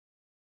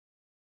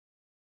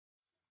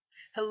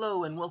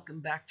Hello and welcome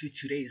back to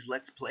today's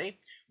Let's Play.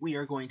 We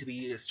are going to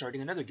be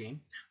starting another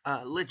game,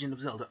 Legend of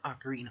Zelda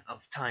Ocarina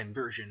of Time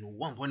version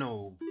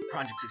 1.0,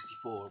 Project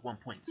 64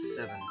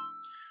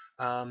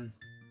 1.7.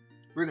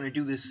 We're going to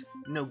do this,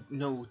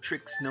 no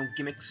tricks, no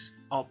gimmicks,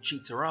 all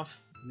cheats are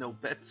off, no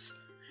bets,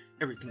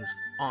 everything's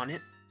on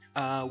it.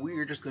 We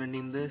are just going to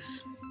name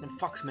this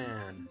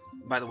Foxman.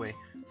 By the way,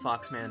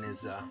 Foxman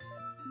is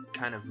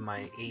kind of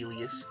my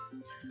alias.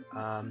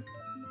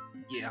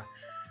 Yeah.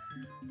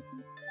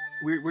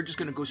 We're just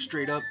gonna go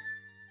straight up.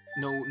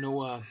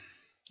 No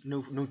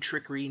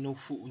trickery, no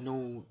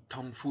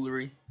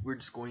tomfoolery. We're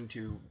just going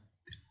to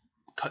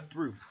cut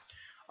through.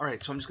 All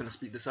right, so I'm just gonna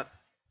speed this up.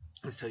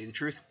 Let's tell you the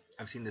truth.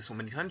 I've seen this so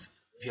many times.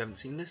 If you haven't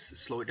seen this,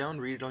 slow it down.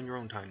 Read it on your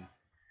own time.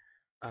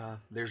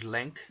 There's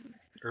Lank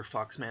or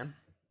Foxman.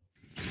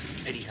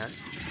 Eddie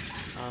has.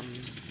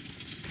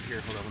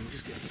 Here, hold on. Let me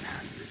just get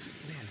past this.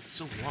 Man, it's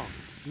so long.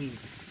 I mean,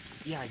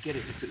 yeah, I get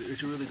it.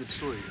 It's a really good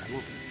story. I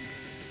love it.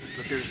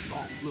 But there's,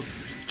 oh look,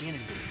 there's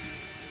Ganondorf.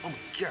 Oh my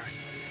god.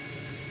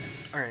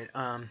 Alright,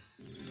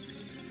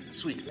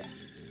 sweet.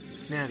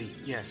 Navi,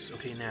 yes,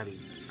 okay, Navi.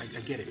 I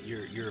get it.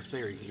 You're a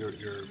fairy. You're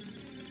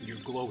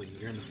glowing.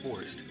 You're in the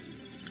forest.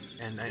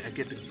 And I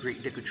get the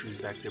great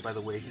Deku-Tree's back there. By the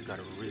way, he's got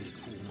a really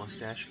cool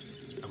mustache.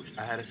 I wish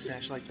I had a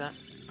stash like that.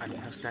 I don't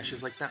have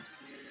stashes like that.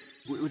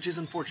 Which is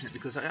unfortunate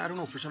because I don't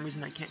know, for some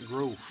reason I can't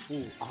grow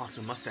full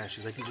awesome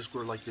mustaches. I can just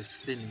grow like this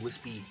thin,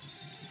 wispy,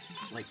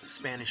 like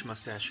Spanish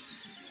mustache.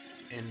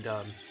 And,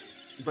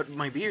 but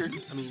my beard,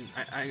 I mean,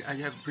 I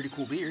have a pretty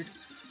cool beard.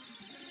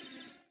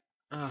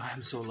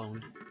 I'm so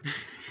alone.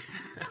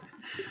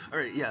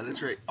 Alright, yeah,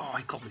 that's right. Oh,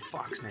 I called me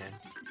Foxman.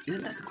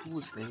 Isn't that the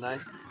coolest thing,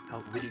 guys?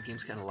 How video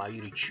games can allow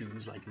you to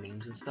choose, like,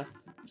 names and stuff?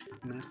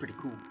 I mean, that's pretty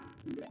cool.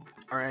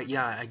 Alright,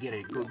 yeah, I get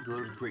it. Go to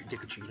the Great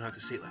Deku-Tree. You don't have to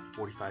say it like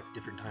 45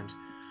 different times.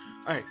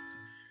 Alright,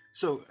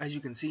 so, as you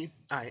can see,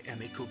 I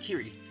am a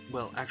Kokiri.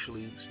 Well,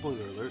 actually,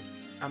 spoiler alert,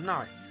 I'm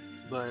not.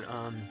 But,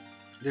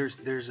 there's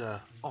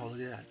oh, look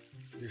at that.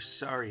 There's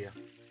Saria.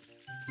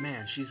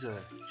 Man, she's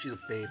a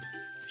babe.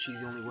 She's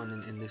the only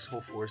one in this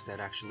whole forest that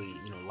actually,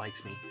 you know,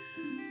 likes me.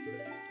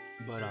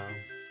 But I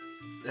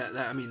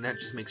mean, that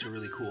just makes her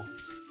really cool.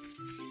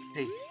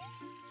 Hey,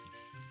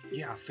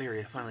 yeah,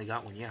 fairy. I finally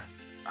got one. Yeah.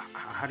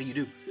 How do you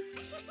do?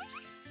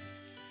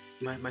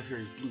 My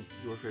fairy's blue.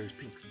 Your fairy's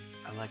pink.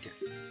 I like it.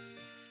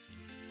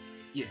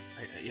 Yeah,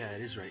 yeah,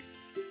 it is right.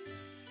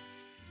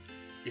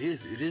 It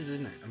is,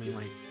 isn't it? I mean,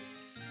 like.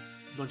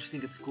 Don't you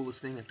think it's the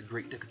coolest thing that the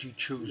Great Deku-Tree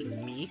chose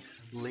me,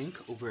 Link,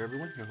 over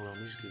everyone? Here, hold on,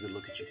 let me just get a good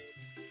look at you.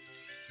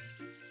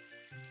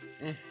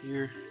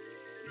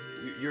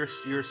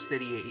 You're a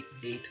steady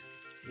 8,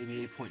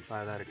 maybe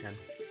 8.5 out of 10.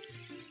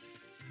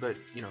 But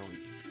you know,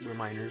 we're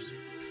minors,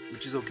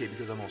 which is okay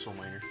because I'm also a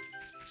minor.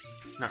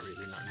 Not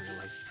really, not in real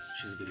life.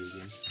 She's a video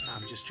game.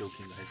 I'm just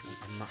joking, guys.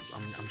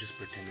 I'm just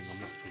pretending. I'm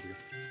not for real.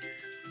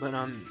 But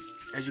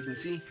as you can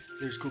see,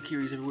 there's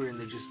Kokiris everywhere, and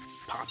they just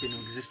pop into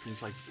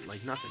existence like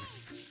nothing.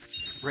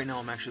 Right now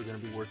I'm actually going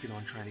to be working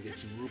on trying to get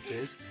some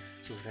rupees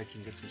so that I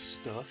can get some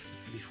stuff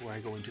before I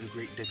go into the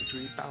Great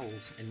Deku-Tree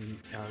bowels and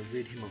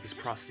rid him of his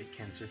prostate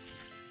cancer.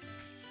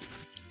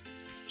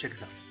 Check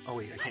this out. Oh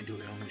wait, I can't do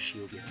it. I don't have a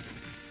shield yet.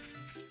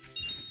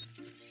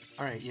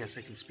 Alright, yes,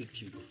 I can speak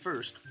to you, but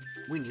first,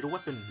 we need a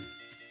weapon.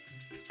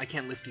 I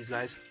can't lift these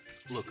guys.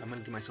 Look, I'm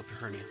going to give myself a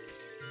hernia.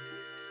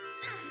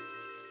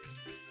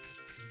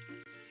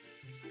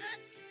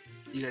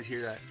 You guys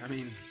hear that? I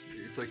mean,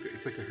 it's like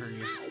a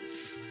hernia.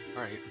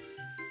 Alright.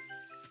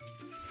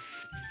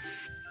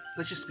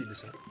 Let's just speed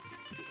this up.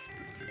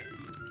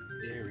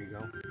 There we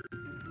go.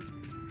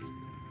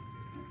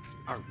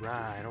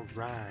 Alright,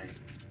 alright.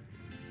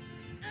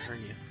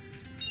 Hernia.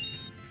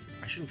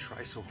 I shouldn't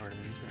try so hard, I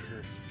mean, it's gonna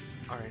hurt.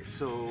 Alright,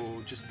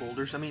 so just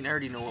boulders. I mean, I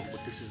already know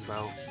what this is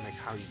about, like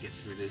how you get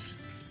through this.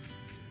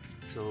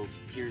 So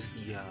here's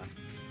the,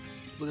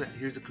 look at that,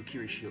 here's the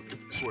Kokiri shield,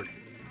 sword.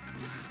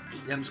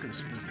 Yeah, I'm just gonna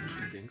speed through a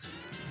few things.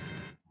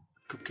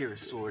 Kokiri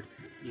sword.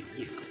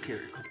 Yeah,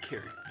 Kokiri.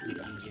 Yeah.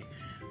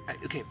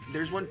 Okay,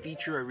 there's one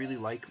feature I really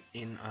like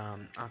in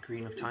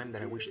Ocarina of Time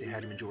that I wish they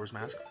had in Majora's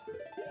Mask,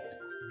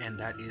 and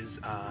that is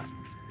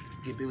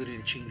the ability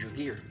to change your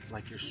gear,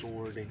 like your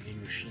sword and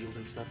your shield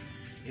and stuff.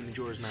 In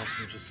Majora's Mask,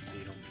 you just,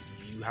 you know,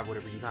 you have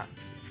whatever you got.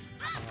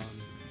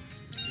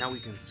 Now we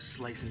can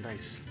slice and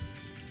dice.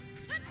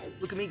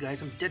 Look at me,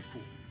 guys, I'm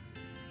Deadpool.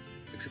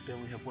 Except I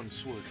only have one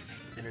sword,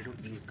 and I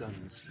don't use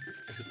guns.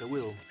 Except I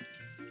will.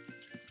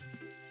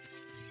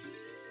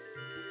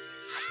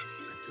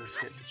 Let's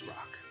get this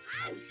rock.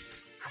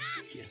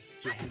 Get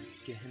him.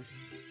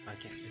 I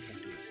can't do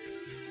it.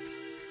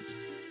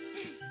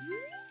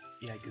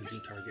 Yeah, I can Z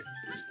target.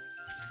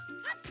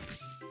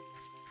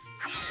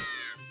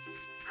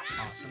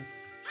 Awesome.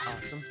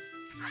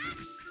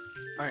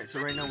 Alright, so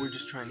right now we're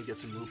just trying to get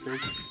some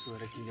rupees so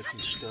that I can get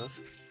some stuff.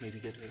 Maybe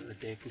get a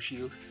Deku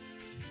shield.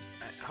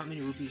 How many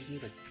rupees do you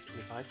need? Like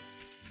 25?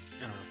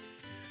 I don't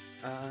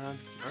know.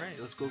 Alright,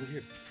 let's go over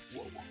here.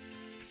 Whoa,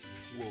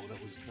 that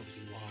was a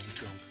long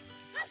jump.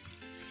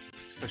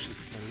 Especially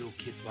for my little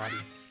kid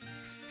body.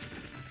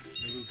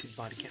 little kid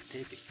body can't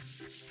take it.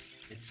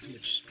 It's too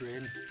much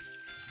spread.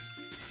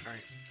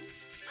 Alright.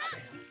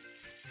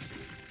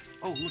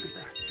 Oh, look at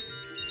that.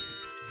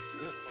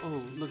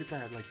 Oh, look at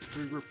that. Like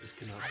 3 rupees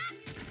came out.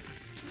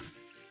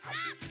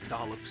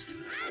 Dollops.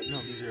 No,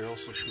 these are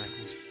also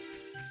schmeckles.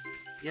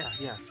 Yeah.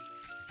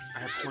 I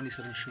have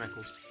 27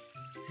 schmeckles.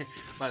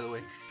 By the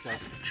way,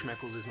 guys,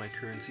 schmeckles is my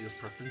currency of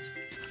preference.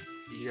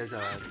 You guys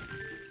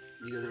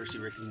ever see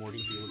Rick and Morty?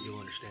 You'll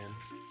understand.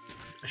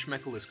 A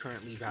schmeckle is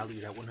currently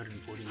valued at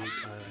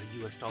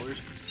 148 US dollars,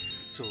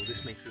 so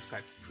this makes this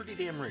guy pretty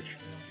damn rich.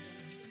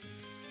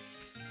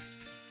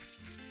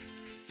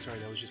 Sorry,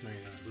 that was just my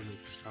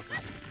roommates talking.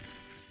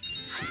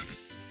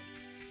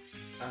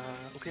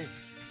 Okay,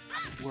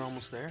 we're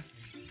almost there.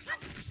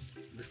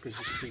 This guy's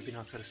just creeping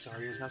outside of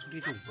Saria's house. What are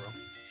you doing, bro?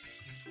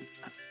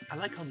 I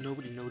like how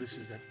nobody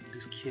notices that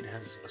this kid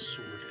has a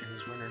sword and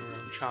he's running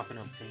around chopping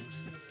up things.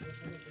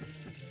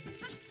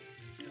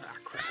 Ah,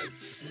 crap.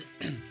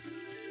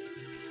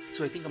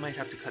 So I think I might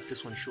have to cut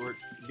this one short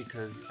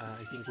because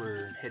I think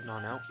we're heading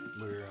on out.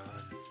 We're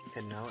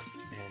heading out,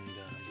 and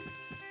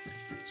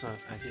so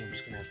I think I'm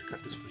just gonna have to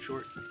cut this one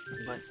short.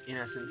 But in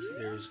essence,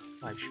 there's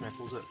 5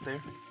 schmeckles up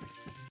there,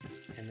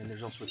 and then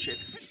there's also a chick.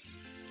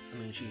 I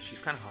mean, she's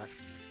kind of hot,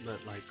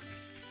 but like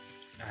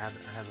I have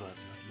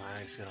my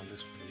eyes set on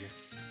this one here.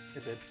 Hey,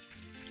 babe.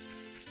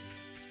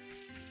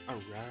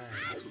 Alright,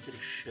 let's look at a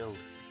shell.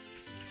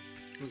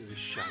 Look at this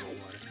shallow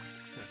water.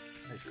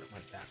 I just got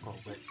my back all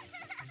wet.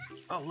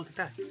 Oh, look at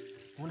that.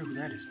 I wonder who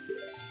that is.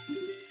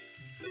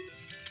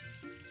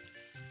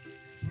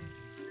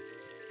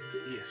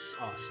 Yes,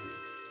 awesome.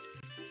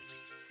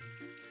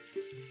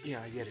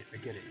 Yeah, I get it.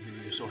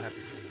 You're so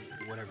happy for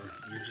me. Whatever.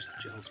 You're just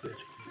a jealous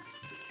bitch.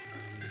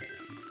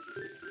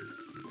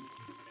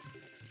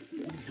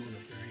 What are you doing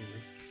up there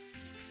anyway?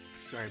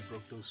 Sorry, I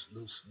broke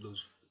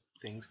those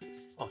things.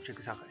 Oh, check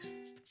this out, guys.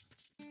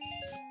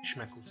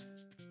 Schmeckles.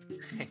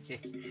 Bet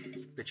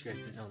you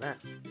guys didn't know that.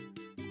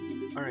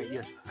 Alright,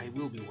 yes, I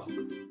will be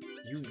welcome.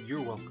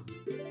 You're welcome.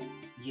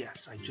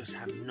 Yes, I just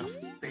have enough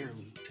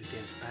barely to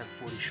get. I have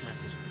 40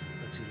 schmeckles.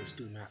 Let's see, let's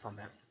do math on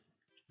that.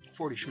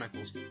 40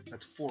 schmeckles,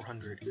 that's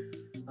 400.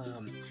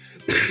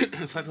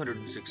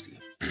 560.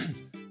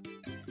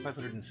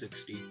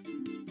 560.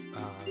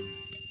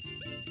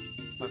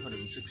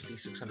 560,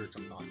 600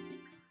 something off.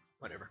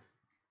 Whatever.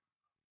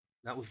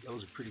 That was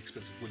a pretty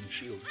expensive wooden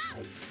shield.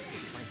 Like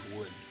plank of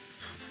wood.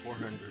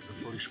 400 or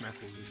 40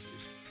 schmeckles is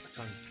a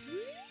ton.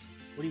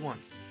 What do you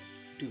want?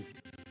 Dude.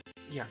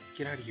 Yeah,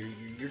 get out of here.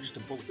 You're just a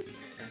bully.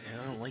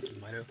 And I don't like you,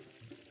 Mido.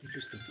 You're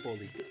just a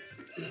bully.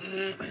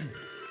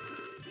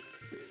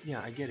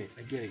 Yeah, I get it.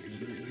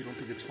 You don't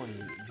think it's funny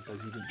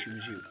because he didn't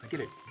choose you. I get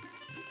it.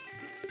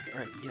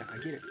 Alright, yeah, I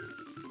get it.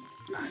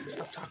 Ah,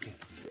 stop talking.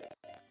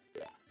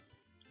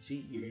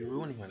 See, you're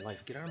ruining my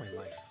life. Get out of my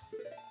life.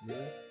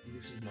 Really?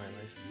 This is my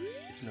life.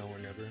 It's now or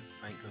never.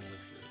 I ain't gonna live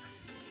forever.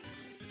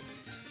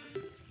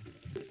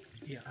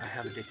 Yeah, I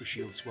have a Deku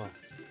shield as well.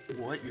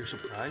 What? You're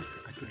surprised?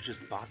 I could have just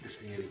bought this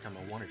thing anytime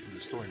I wanted from the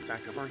store. In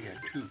fact, I've already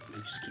had 2. They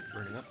just keep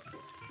burning up.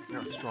 They're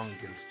not strong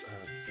against.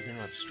 They're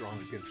not strong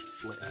against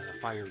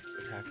fire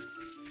attacks.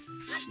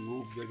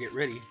 Ooh, better get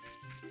ready.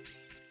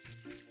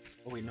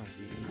 Oh wait, no.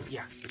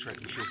 Yeah, that's right.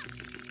 We should.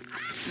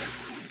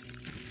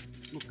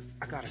 Look,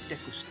 I got a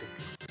Deku stick.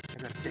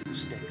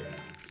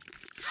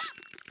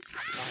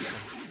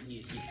 Awesome.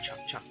 Yeah,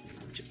 chop.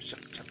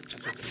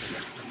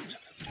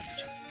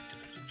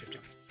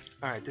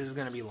 Alright, this is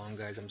gonna be long,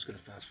 guys. I'm just gonna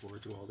fast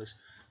forward through all this.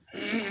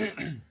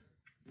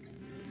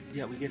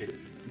 Yeah, we get it.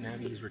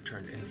 Navi is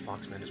returned and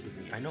Foxman is with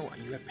me. I know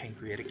you have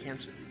pancreatic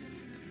cancer.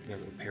 You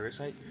have a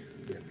parasite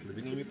that's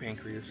living in your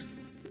pancreas,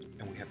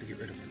 and we have to get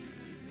rid of it.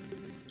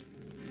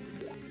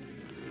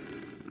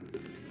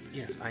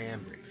 Yes, I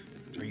am brave.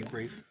 Are you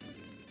brave?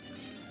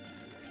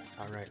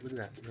 Alright, look at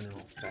that. Running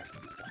all fast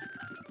and stuff.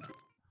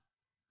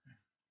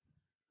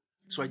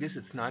 So I guess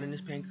it's not in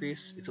his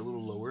pancreas. It's a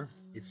little lower.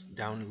 It's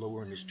down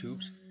lower in his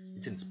tubes.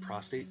 It's in his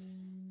prostate.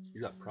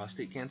 He's got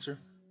prostate cancer.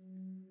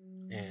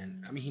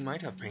 And, I mean, he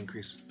might have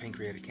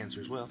pancreatic cancer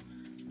as well.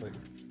 But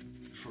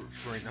for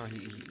right now,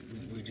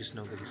 we just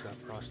know that he's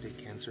got prostate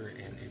cancer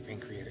and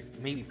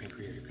maybe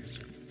pancreatic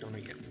cancer. Don't know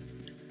yet.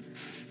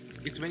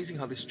 It's amazing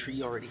how this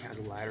tree already has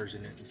ladders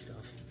in it and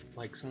stuff.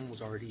 Like, someone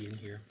was already in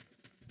here.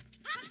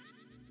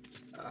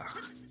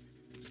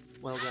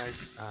 Well,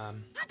 guys,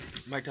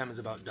 my time is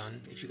about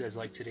done. If you guys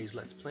like today's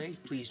Let's Play,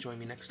 please join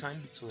me next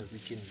time so that we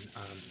can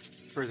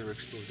further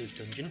explore this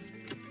dungeon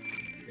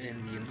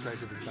and the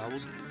insides of his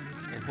bowels,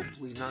 and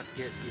hopefully not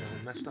get,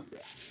 messed up.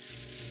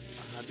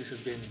 This has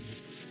been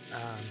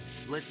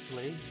Let's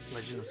Play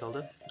Legend of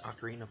Zelda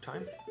Ocarina of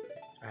Time.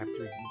 I have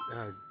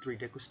 3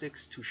 Deku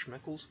Sticks, 2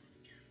 Schmeckles,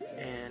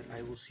 and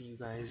I will see you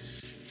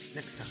guys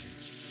next time.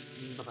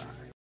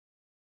 Bye-bye.